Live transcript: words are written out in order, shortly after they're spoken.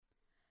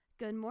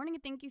Good morning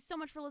and thank you so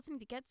much for listening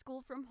to Get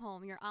Schooled from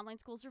Home, your online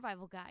school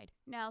survival guide.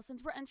 Now,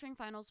 since we're entering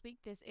finals week,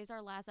 this is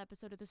our last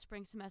episode of the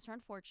spring semester,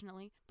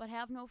 unfortunately, but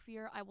have no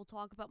fear, I will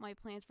talk about my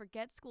plans for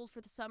Get Schooled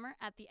for the summer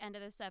at the end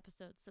of this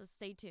episode, so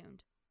stay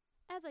tuned.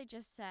 As I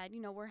just said,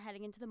 we're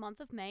heading into the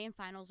month of May and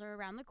finals are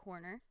around the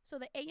corner. So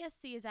the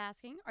ASC is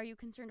asking, are you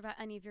concerned about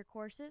any of your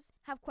courses?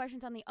 Have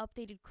questions on the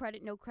updated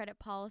credit, no credit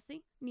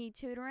policy? Need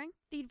tutoring?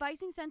 The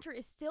Advising Center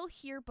is still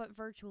here but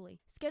virtually.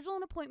 Schedule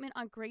an appointment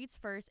on grades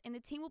first and the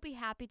team will be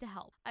happy to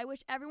help. I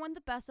wish everyone the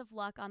best of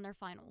luck on their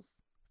finals.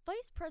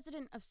 Vice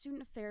President of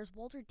Student Affairs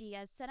Walter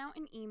Diaz sent out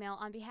an email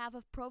on behalf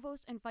of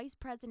Provost and Vice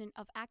President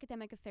of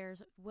Academic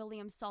Affairs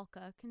William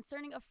Salka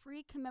concerning a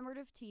free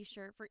commemorative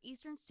t-shirt for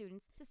Eastern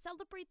students to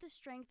celebrate the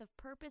strength of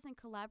purpose and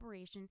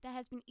collaboration that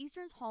has been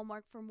Eastern's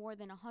hallmark for more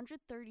than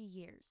 130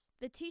 years.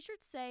 The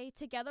t-shirts say,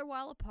 "Together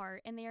while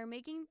apart," and they are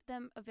making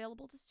them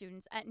available to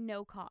students at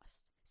no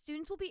cost.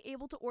 Students will be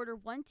able to order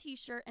one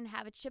t-shirt and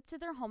have it shipped to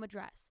their home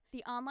address.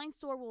 The online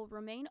store will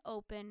remain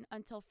open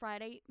until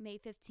Friday, May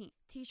 15th.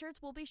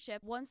 T-shirts will be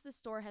shipped once the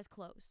store has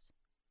closed.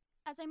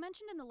 As I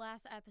mentioned in the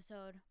last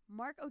episode,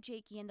 Mark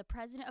Ojakian, the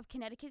president of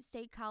Connecticut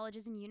State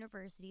Colleges and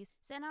Universities,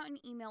 sent out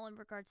an email in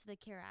regards to the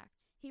CARE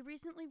Act. He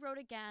recently wrote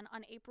again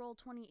on April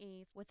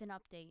 28th with an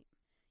update.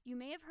 You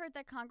may have heard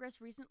that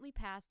Congress recently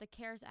passed the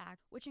CARES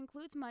Act, which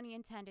includes money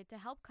intended to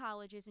help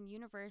colleges and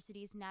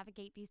universities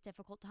navigate these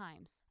difficult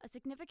times. A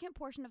significant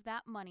portion of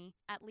that money,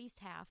 at least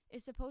half,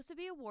 is supposed to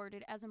be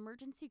awarded as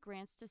emergency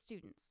grants to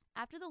students.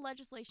 After the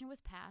legislation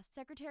was passed,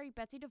 Secretary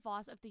Betsy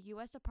DeVos of the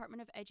U.S.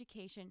 Department of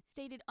Education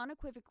stated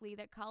unequivocally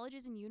that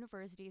colleges and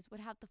universities would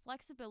have the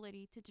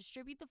flexibility to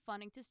distribute the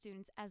funding to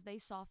students as they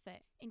saw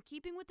fit. In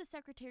keeping with the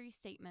Secretary's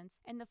statements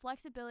and the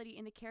flexibility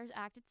in the CARES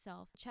Act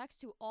itself, checks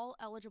to all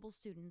eligible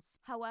students.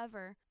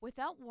 However,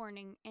 without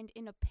warning and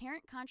in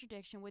apparent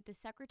contradiction with the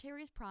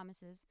Secretary's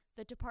promises,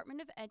 the Department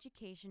of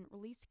Education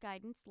released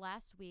guidance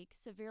last week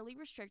severely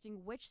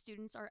restricting which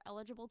students are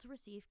eligible to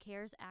receive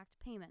CARES Act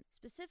payments.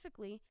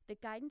 Specifically, the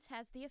guidance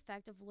has the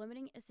effect of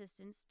limiting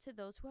assistance to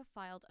those who have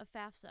filed a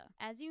FAFSA.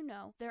 As you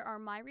know, there are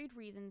myriad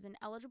reasons an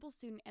eligible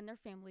student and their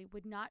family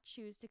would not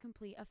choose to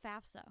complete a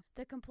FAFSA.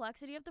 The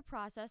complexity of the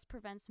process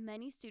prevents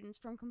many students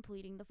from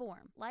completing the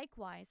form.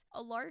 Likewise,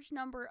 a large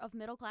number of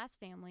middle-class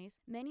families,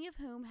 many of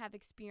whom have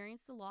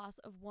experienced the loss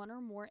of one or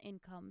more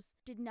incomes,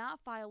 did not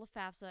file a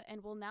FAFSA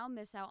and will now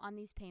miss out on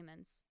these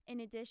payments. In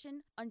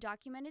addition,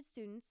 undocumented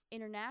students,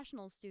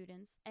 international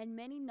students, and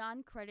many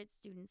non-credit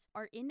students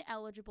are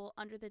ineligible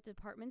under the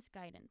department's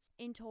guidance.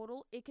 In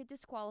total, it could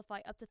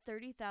disqualify up to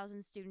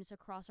 30,000 students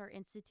across our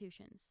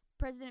institutions.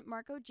 President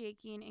Mark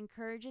Ojakian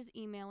encourages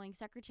emailing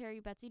Secretary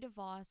Betsy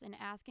DeVos and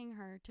asking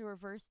her to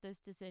reverse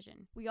this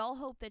decision. We all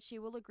hope that she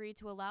will agree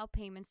to allow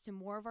payments to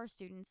more of our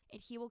students,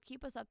 and he will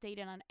keep us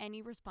updated on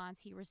any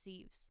response he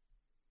receives.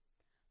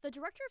 The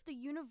director of the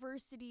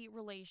University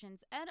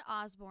Relations, Ed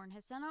Osborne,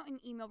 has sent out an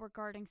email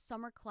regarding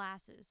summer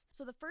classes.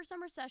 So the first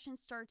summer session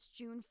starts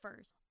June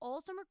 1st. All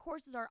summer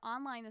courses are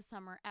online this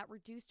summer at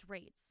reduced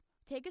rates.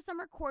 Take a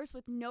summer course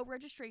with no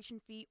registration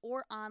fee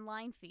or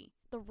online fee.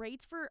 The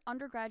rates for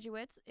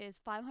undergraduates is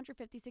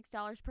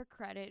 $556 per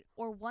credit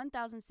or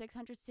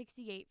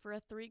 $1,668 for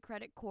a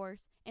 3-credit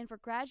course, and for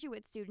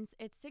graduate students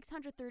it's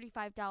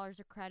 $635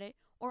 a credit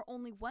or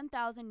only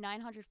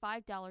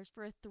 $1,905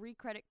 for a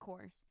 3-credit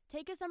course.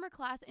 Take a summer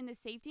class in the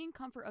safety and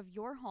comfort of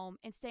your home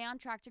and stay on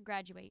track to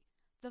graduate.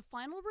 The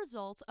final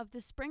results of the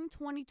Spring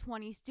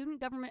 2020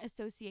 Student Government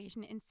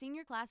Association and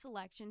senior class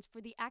elections for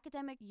the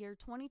academic year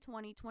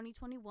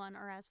 2020-2021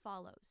 are as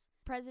follows.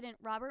 President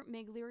Robert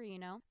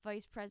Migliorino,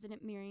 Vice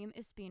President Miriam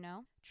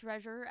Espino,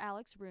 Treasurer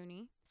Alex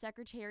Rooney,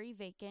 Secretary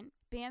vacant,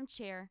 BAM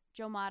Chair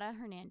Jomara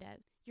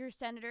Hernandez. Your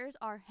senators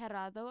are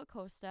Gerardo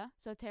Acosta,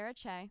 Sotera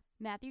Che,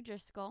 Matthew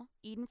Driscoll,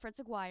 Eden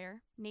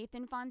Fritz-Aguirre,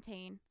 Nathan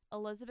Fontaine,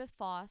 Elizabeth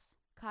Foss,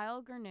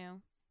 Kyle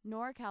Gurneau,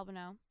 Nora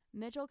Calvino,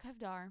 Mitchell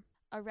Kevdar,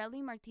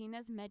 Areli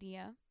Martinez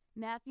Medina,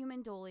 Matthew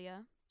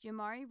Mendolia,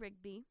 Jamari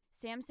Rigby,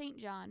 Sam St.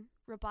 John,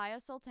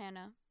 Rabia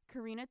Sultana,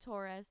 Karina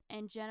Torres,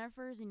 and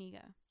Jennifer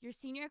Zuniga. Your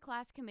senior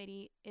class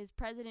committee is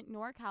President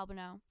Nora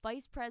Calvino,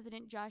 Vice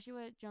President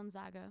Joshua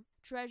Gonzaga,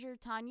 Treasurer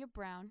Tanya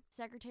Brown,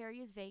 Secretary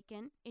is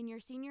vacant, and your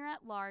senior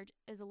at large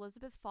is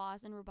Elizabeth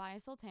Foss and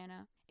Rabia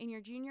Sultana, and your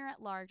junior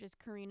at large is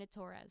Karina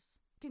Torres.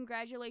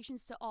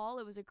 Congratulations to all.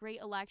 It was a great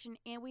election,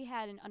 and we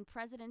had an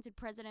unprecedented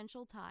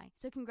presidential tie,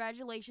 so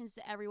congratulations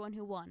to everyone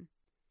who won.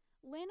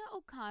 Lana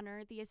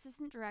O'Connor, the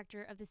Assistant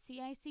Director of the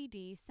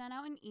CICD, sent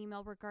out an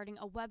email regarding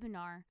a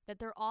webinar that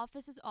their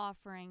office is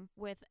offering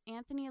with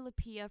Anthony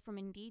Lapia from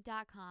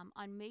Indeed.com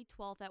on May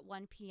 12th at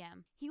 1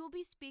 p.m. He will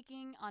be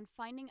speaking on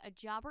finding a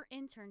job or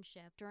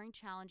internship during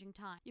challenging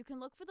times. You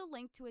can look for the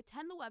link to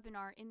attend the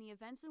webinar in the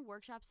Events and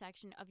Workshop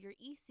section of your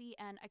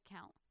ECN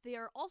account. They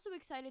are also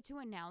excited to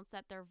announce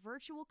that their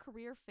virtual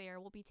career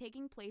fair will be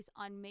taking place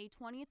on May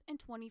 20th and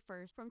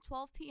 21st from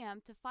 12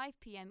 p.m. to 5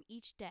 p.m.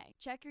 each day.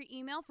 Check your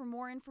email for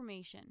more information.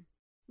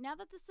 Now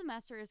that the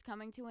semester is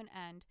coming to an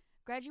end,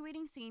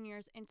 graduating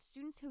seniors and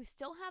students who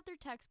still have their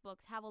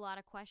textbooks have a lot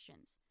of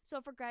questions. So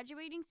for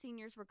graduating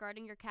seniors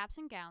regarding your caps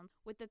and gowns,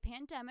 with the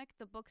pandemic,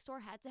 the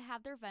bookstore had to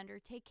have their vendor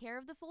take care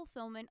of the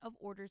fulfillment of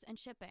orders and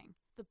shipping.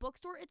 The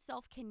bookstore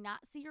itself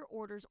cannot see your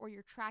orders or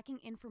your tracking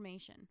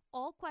information.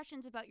 All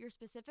questions about your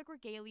specific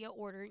regalia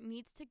order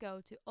needs to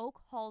go to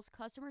Oak Hall's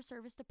customer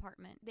service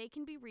department. They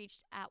can be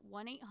reached at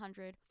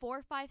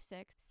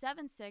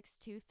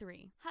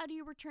 1-800-456-7623. How do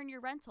you return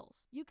your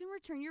rentals? You can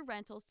return your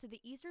rentals to the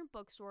Eastern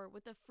Bookstore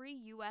with a free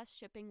U.S.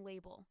 shipping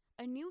label.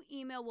 A new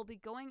email will be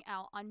going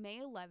out on May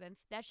 11th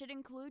that should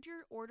include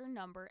your order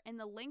number and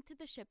the link to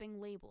the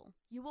shipping label.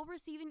 You will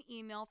receive an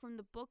email from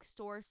the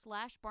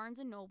bookstore/Barnes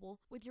 & Noble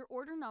with your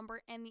order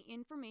number and the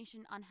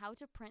information on how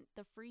to print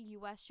the free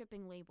U.S.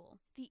 shipping label.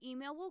 The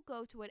email will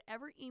go to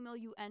whatever email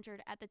you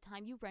entered at the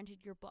time you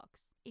rented your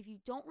books. If you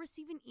don't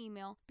receive an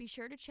email, be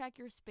sure to check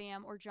your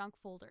spam or junk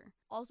folder.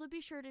 Also be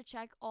sure to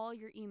check all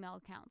your email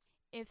accounts.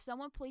 If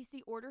someone placed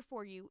the order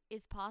for you,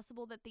 it's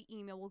possible that the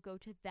email will go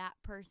to that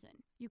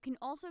person. You can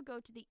also go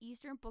to the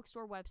Eastern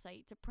Bookstore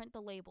website to print the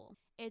label.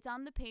 It's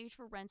on the page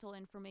for rental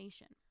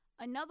information.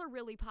 Another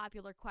really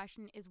popular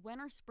question is, when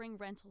are spring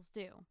rentals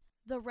due?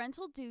 The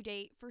rental due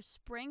date for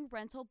spring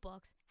rental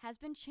books has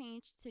been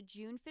changed to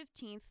June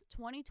 15th,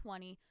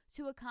 2020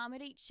 to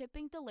accommodate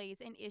shipping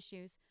delays and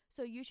issues,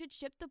 so you should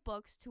ship the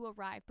books to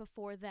arrive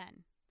before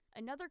then.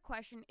 Another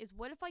question is,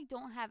 what if I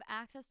don't have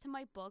access to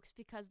my books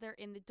because they're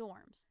in the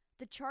dorms?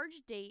 The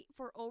charge date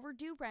for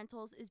overdue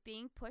rentals is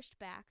being pushed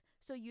back,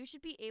 so you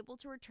should be able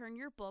to return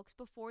your books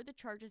before the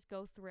charges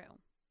go through.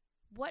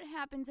 What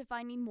happens if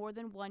I need more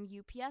than one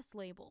UPS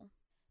label?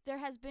 There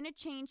has been a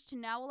change to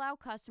now allow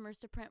customers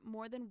to print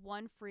more than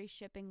one free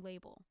shipping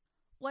label.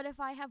 What if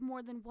I have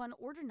more than one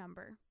order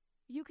number?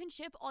 You can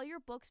ship all your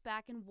books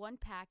back in one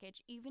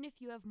package even if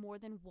you have more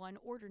than one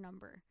order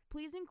number.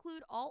 Please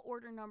include all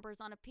order numbers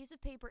on a piece of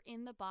paper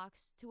in the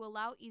box to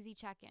allow easy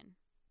check-in.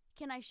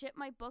 Can I ship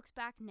my books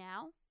back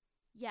now?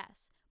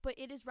 Yes, but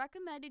it is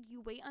recommended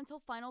you wait until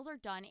finals are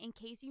done in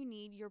case you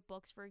need your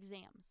books for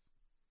exams.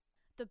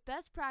 The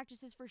best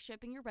practices for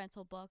shipping your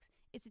rental books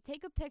is to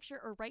take a picture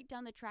or write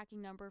down the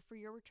tracking number for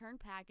your return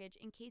package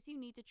in case you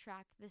need to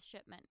track this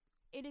shipment.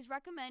 It is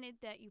recommended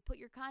that you put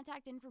your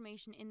contact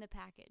information in the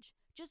package,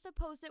 just to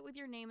post it with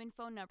your name and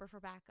phone number for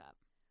backup.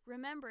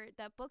 Remember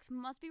that books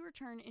must be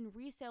returned in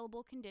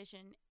resaleable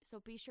condition,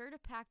 so be sure to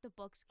pack the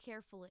books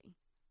carefully.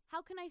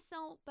 How can I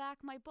sell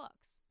back my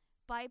books?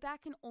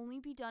 Buyback can only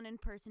be done in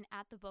person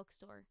at the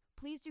bookstore.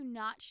 Please do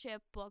not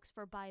ship books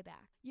for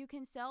buyback. You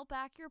can sell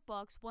back your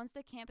books once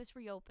the campus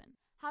reopens.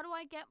 How do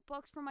I get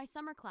books for my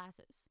summer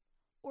classes?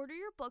 Order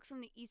your books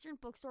from the Eastern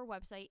Bookstore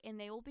website and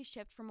they will be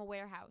shipped from a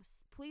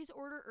warehouse. Please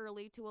order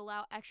early to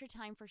allow extra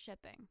time for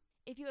shipping.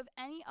 If you have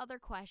any other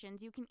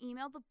questions, you can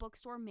email the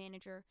bookstore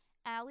manager,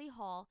 Allie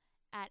Hall,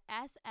 at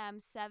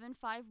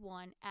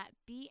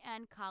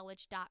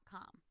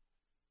sm751@bncollege.com.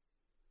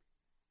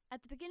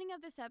 At the beginning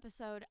of this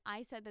episode,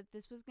 I said that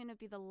this was going to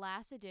be the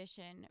last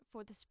edition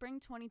for the spring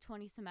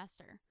 2020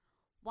 semester.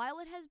 While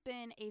it has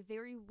been a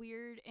very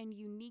weird and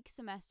unique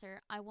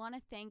semester, I want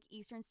to thank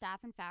Eastern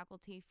staff and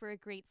faculty for a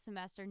great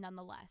semester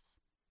nonetheless.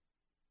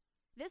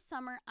 This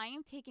summer, I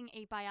am taking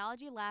a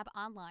biology lab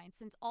online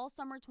since all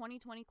summer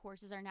 2020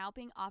 courses are now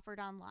being offered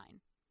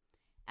online.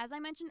 As I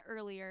mentioned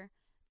earlier,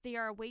 they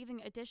are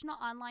waiving additional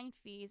online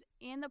fees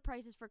and the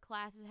prices for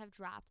classes have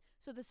dropped,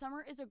 so the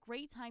summer is a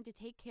great time to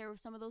take care of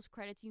some of those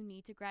credits you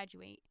need to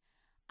graduate.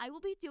 I will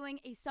be doing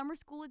a summer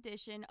school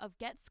edition of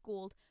Get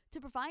Schooled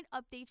to provide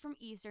updates from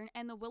Eastern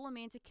and the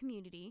Willimantic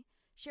community,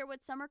 share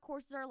what summer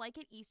courses are like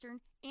at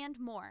Eastern, and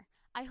more.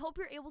 I hope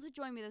you're able to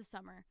join me this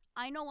summer.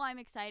 I know I'm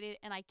excited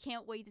and I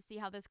can't wait to see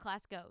how this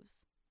class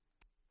goes.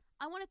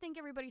 I want to thank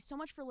everybody so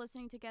much for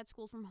listening to Get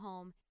Schooled from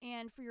Home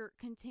and for your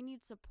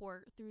continued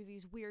support through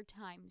these weird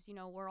times. You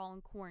know, we're all in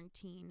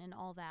quarantine and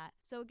all that.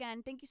 So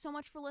again, thank you so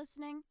much for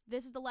listening.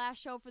 This is the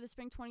last show for the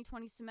spring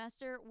 2020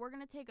 semester. We're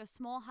going to take a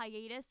small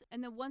hiatus,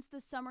 and then once the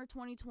summer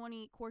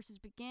 2020 courses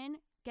begin,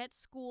 Get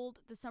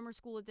Schooled, the summer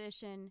school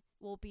edition,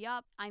 will be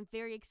up. I'm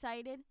very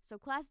excited. So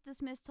class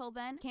dismissed till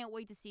then. Can't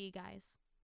wait to see you guys.